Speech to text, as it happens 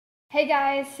Hey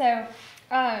guys,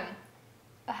 I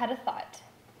had a thought.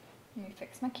 Let me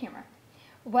fix my camera.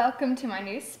 Welcome to my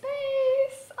new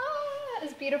space.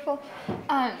 It's beautiful.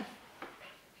 Um,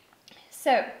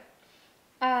 so,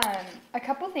 a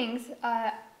couple things.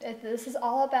 This is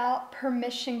all about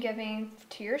permission giving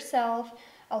to yourself,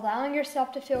 allowing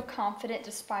yourself to feel confident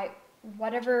despite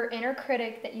whatever inner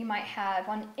critic that you might have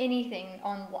on anything,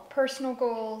 on personal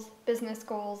goals, business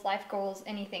goals, life goals,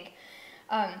 anything.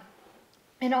 Um,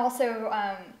 and also,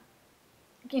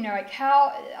 like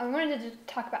how I wanted to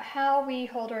talk about how we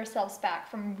hold ourselves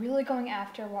back from really going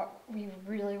after what we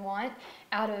really want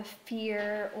out of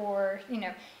fear, or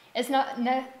it's not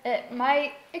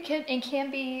it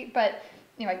can be, but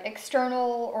like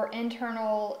external or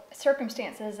internal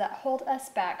circumstances that hold us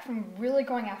back from really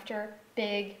going after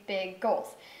big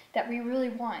goals that we really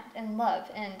want and love.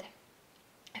 And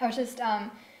I was just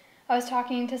I was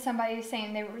talking to somebody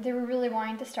saying they were really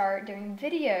wanting to start doing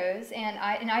videos, and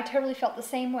I totally felt the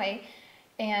same way.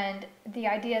 And the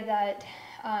idea that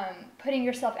putting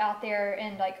yourself out there,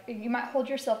 and like you might hold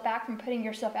yourself back from putting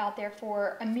yourself out there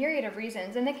for a myriad of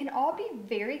reasons, and they can all be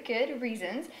very good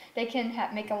reasons. They can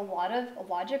make a lot of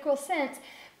logical sense,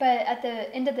 but at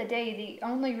the end of the day, the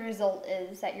only result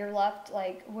is that you're left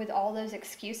like with all those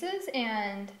excuses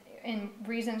and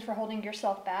reasons for holding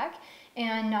yourself back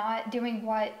and not doing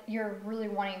what you're really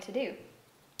wanting to do.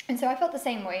 And so I felt the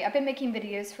same way. I've been making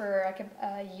videos for like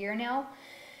a year now,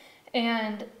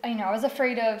 and I was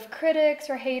afraid of critics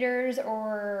or haters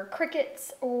or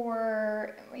crickets,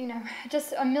 or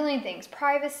just a million things.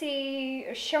 Privacy,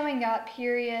 showing up,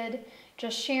 period.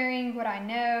 Just sharing what I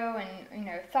know,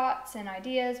 and thoughts and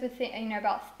ideas with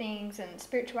about things and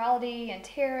spirituality and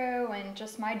tarot and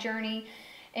just my journey.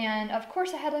 And of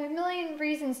course, I had a million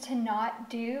reasons to not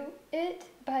do it,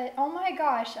 but oh my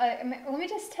gosh, let me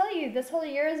just tell you, this whole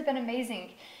year has been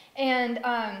amazing. And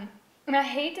I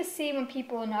hate to see when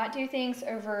people not do things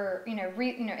over,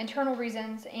 internal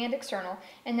reasons and external.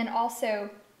 And then also,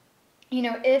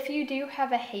 if you do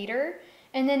have a hater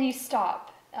and then you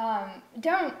stop,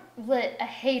 don't let a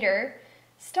hater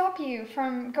stop you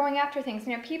from going after things.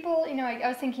 People, I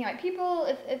was thinking like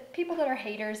if people that are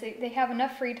haters, they have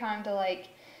enough free time to like,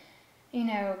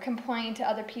 complain to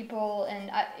other people, and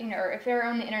or if they're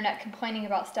on the internet complaining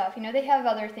about stuff, they have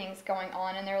other things going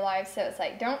on in their lives. So it's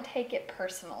like, don't take it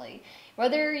personally,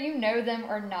 whether you know them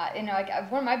or not.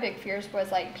 Like one of my big fears was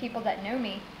like people that know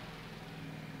me.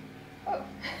 Oh,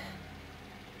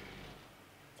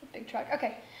 it's a big truck.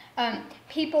 Okay.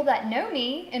 People that know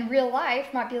me in real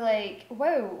life might be like,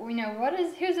 whoa,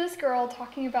 who's this girl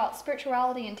talking about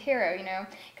spirituality and tarot,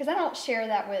 because I don't share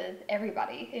that with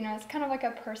everybody, it's kind of like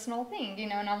a personal thing,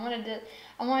 and I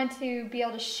wanted to be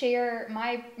able to share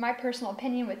my personal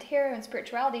opinion with tarot and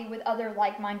spirituality with other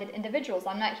like-minded individuals.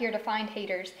 I'm not here to find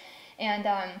haters and,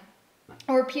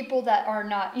 or people that are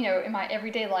not, in my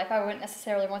everyday life. I wouldn't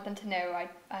necessarily want them to know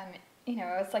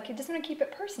it's like you just want to keep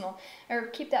it personal or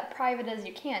keep that private as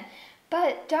you can.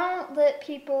 But don't let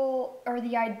people, or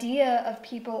the idea of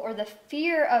people, or the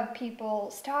fear of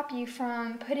people stop you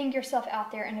from putting yourself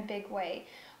out there in a big way.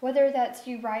 Whether that's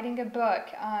you writing a book,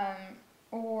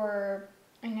 or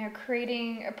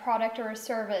creating a product or a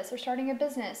service, or starting a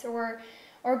business, or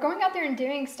going out there and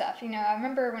doing stuff. I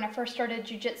remember when I first started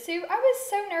jiu-jitsu, I was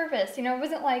so nervous. It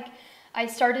wasn't like I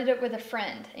started it with a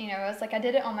friend. It was like I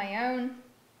did it on my own.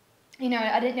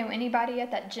 I didn't know anybody at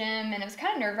that gym, and it was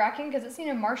kind of nerve-wracking because it's,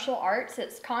 martial arts,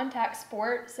 it's contact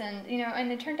sports, and,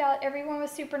 and it turned out everyone was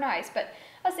super nice. But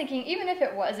I was thinking, even if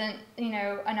it wasn't,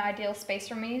 an ideal space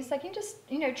for me, it's like you just,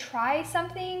 try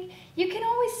something. You can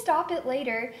always stop it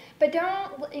later, but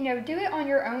don't, do it on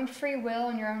your own free will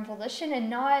and your own volition, and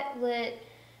not let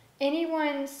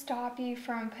anyone stop you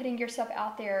from putting yourself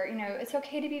out there. It's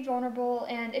okay to be vulnerable,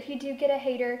 and if you do get a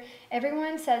hater,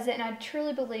 everyone says it, and I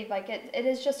truly believe like it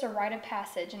is just a rite of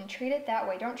passage, and treat it that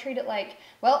way. Don't treat it like,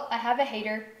 well, I have a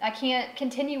hater, I can't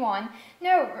continue on.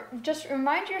 No, just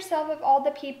remind yourself of all the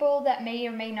people that may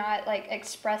or may not like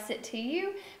express it to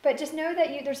you, but just know that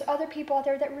there's other people out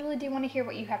there that really do want to hear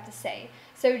what you have to say.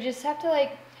 So you just have to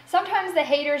like, sometimes the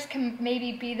haters can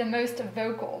maybe be the most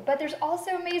vocal, but there's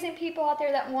also amazing people out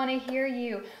there that want to hear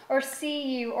you, or see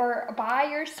you, or buy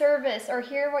your service, or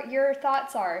hear what your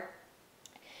thoughts are.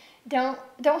 Don't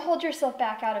hold yourself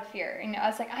back out of fear. I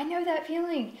was like, I know that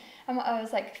feeling. I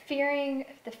was like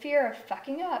the fear of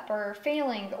fucking up, or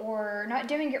failing, or not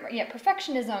doing it right. Yeah,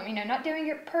 perfectionism, not doing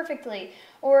it perfectly,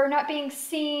 or not being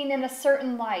seen in a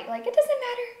certain light. Like, it doesn't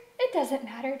matter. It it doesn't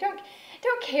matter.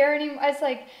 Don't care anymore. It's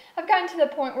like, I've gotten to the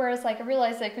point where it's like, I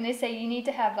realize like when they say you need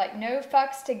to have like no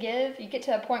fucks to give, you get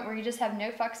to a point where you just have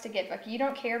no fucks to give. Like you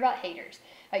don't care about haters.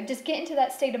 Like just get into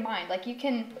that state of mind. Like you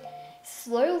can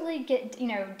slowly get,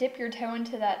 dip your toe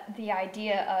into the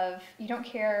idea of you don't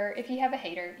care if you have a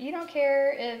hater. You don't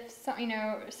care if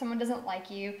someone doesn't like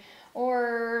you,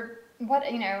 or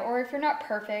or if you're not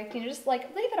perfect, just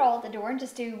like leave it all at the door and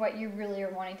just do what you really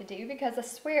are wanting to do, because I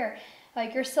swear,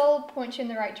 like your soul points you in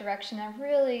the right direction. I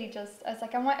was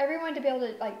like, I want everyone to be able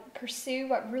to like pursue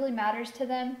what really matters to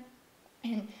them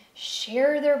and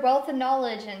share their wealth of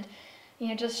knowledge and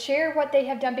just share what they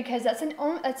have done, because that's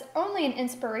only an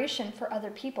inspiration for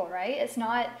other people, right? It's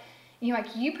not,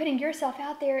 like you putting yourself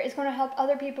out there is going to help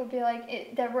other people be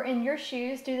like, that were in your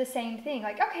shoes, do the same thing.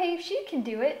 Like, okay, if she can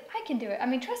do it, I can do it. I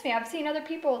mean, trust me, I've seen other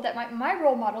people that my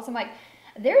role models, I'm like,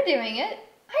 they're doing it,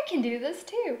 I can do this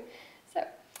too. So,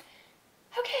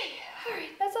 okay, all right,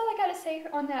 that's all I got to say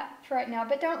on that for right now.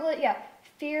 But don't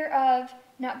fear of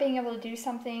not being able to do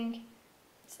something,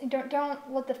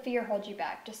 don't let the fear hold you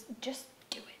back. Just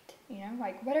do it,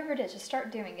 like whatever it is, just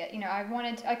start doing it.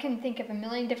 I can think of a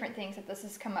million different things that this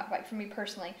has come up, like for me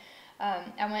personally.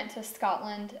 I went to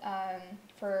Scotland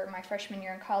for my freshman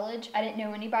year in college. I didn't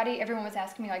know anybody. Everyone was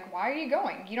asking me like, why are you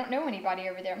going? You don't know anybody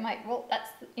over there. I'm like, well, that's,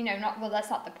 that's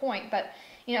not the point. But,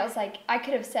 it's like, I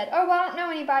could have said, oh, well, I don't know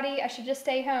anybody. I should just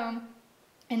stay home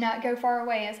and not go far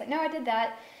away. It's like, no, I did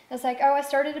that. It's like, oh, I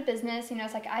started a business.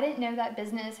 It's like, I didn't know that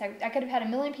business. I could have had a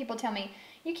million people tell me,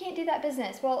 you can't do that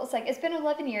business. Well, it's like, it's been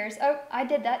 11 years. Oh, I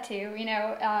did that too.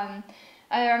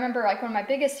 I remember like one of my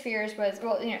biggest fears was,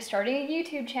 starting a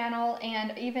YouTube channel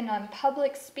and even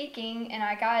public speaking. And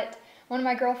I got one of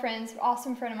my girlfriends,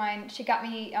 awesome friend of mine, she got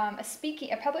me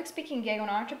a public speaking gig on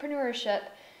entrepreneurship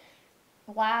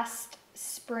last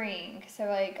spring, so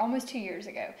like almost 2 years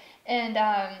ago. And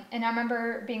I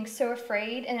remember being so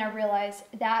afraid, and I realized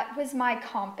that was my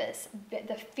compass.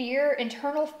 The fear,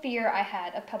 internal fear I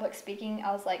had of public speaking,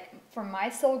 I was like, for my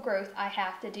soul growth, I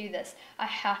have to do this. I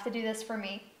have to do this for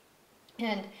me.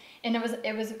 And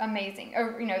it was amazing.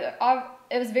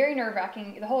 It was very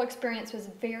nerve-wracking. The whole experience was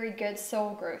very good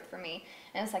soul growth for me.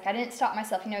 And it's like, I didn't stop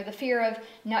myself. The fear of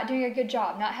not doing a good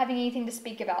job, not having anything to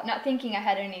speak about, not thinking I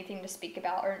had anything to speak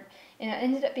about, or it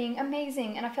ended up being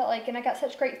amazing. And I felt like, and I got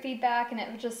such great feedback, and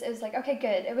it was like, okay,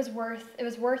 good. It was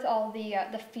worth all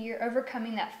the fear,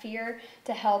 overcoming that fear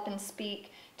to help and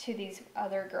speak to these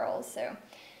other girls. So,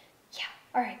 yeah.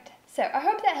 All right. So I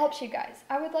hope that helps you guys.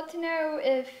 I would love to know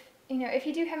if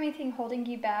you do have anything holding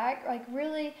you back, like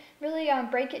really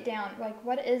break it down. Like,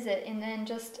 what is it? And then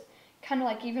just kind of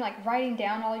like even like writing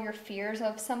down all your fears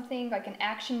of something, like an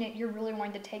action that you're really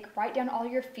wanting to take. Write down all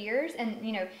your fears and,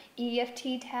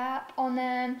 EFT tap on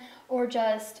them, or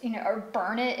just, or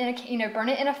burn it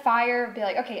in a fire. Be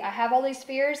like, okay, I have all these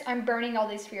fears. I'm burning all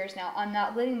these fears now. I'm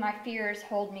not letting my fears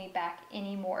hold me back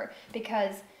anymore,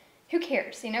 because who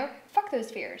cares, Fuck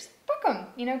those fears. Fuck them.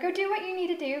 Go do what you need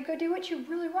to do. Go do what you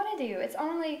really want to do. It's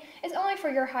only for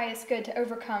your highest good to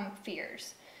overcome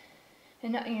fears.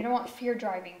 And you don't want fear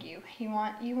driving you. You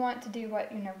want to do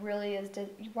what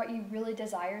what you really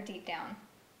desire deep down.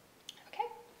 Okay?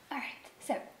 All right.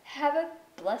 So, have a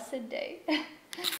blessed day.